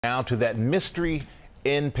Now to that mystery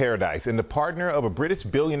in paradise, and the partner of a British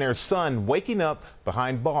billionaire's son waking up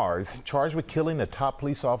behind bars, charged with killing a top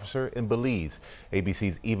police officer in Belize.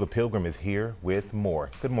 ABC's Eva Pilgrim is here with more.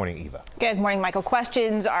 Good morning, Eva. Good morning, Michael.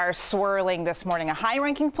 Questions are swirling this morning. A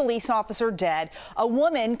high-ranking police officer dead, a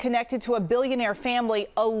woman connected to a billionaire family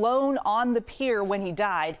alone on the pier when he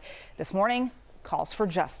died. This morning, calls for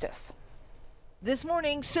justice. This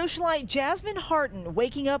morning, Socialite Jasmine Hartin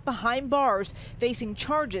waking up behind bars, facing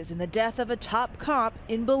charges in the death of a top cop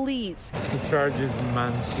in Belize. The charge is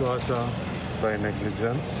manslaughter by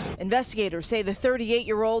negligence. Investigators say the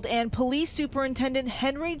 38-year-old and police superintendent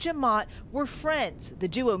Henry Jemmott were friends, the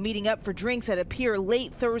duo meeting up for drinks at a pier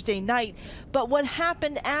late Thursday night. But what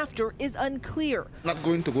happened after is unclear. Not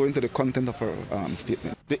going to go into the content of her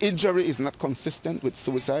statement. The injury is not consistent with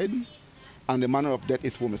suicide, and the manner of death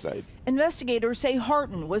is homicide. Investigators say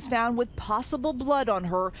Hartin was found with possible blood on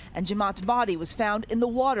her, and Jemott's body was found in the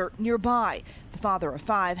water nearby. The father of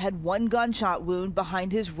 5 had 1 gunshot wound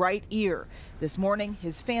behind his right ear. This morning,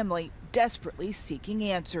 his family desperately seeking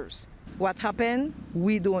answers. What happened?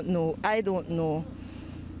 We don't know. I don't know.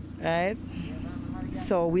 Right?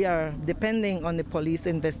 So we are depending on the police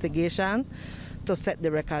investigation to set the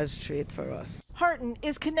record straight for us. Hartin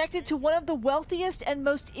is connected to one of the wealthiest and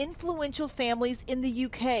most influential families in the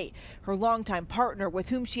UK. Her longtime partner, with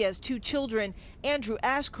whom she has 2 children, Andrew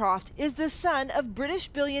Ashcroft, is the son of British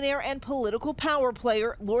billionaire and political power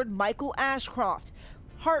player Lord Michael Ashcroft.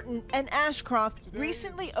 Hartin and Ashcroft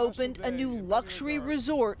recently opened a new luxury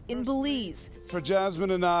resort in Belize. For Jasmine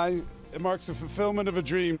and I, it marks the fulfillment of a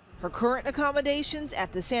dream. Her current accommodations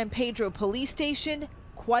at the San Pedro police station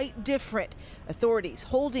quite different. Authorities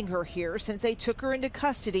holding her here since they took her into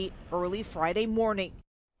custody early Friday morning.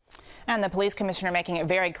 And the police commissioner making it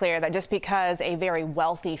very clear that just because a very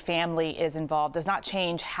wealthy family is involved does not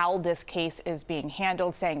change how this case is being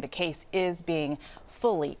handled, saying the case is being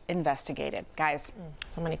fully investigated. Guys.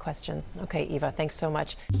 So many questions. Okay, Eva, thanks so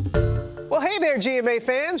much. Well, hey there, GMA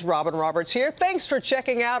fans. Robin Roberts here. Thanks for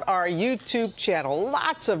checking out our YouTube channel.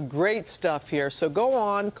 Lots of great stuff here. So go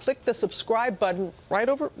on, click the subscribe button right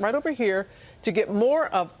over here to get more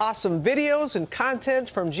of awesome videos and content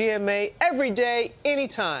from GMA every day,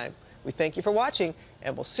 anytime. We thank you for watching,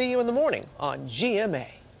 and we'll see you in the morning on GMA.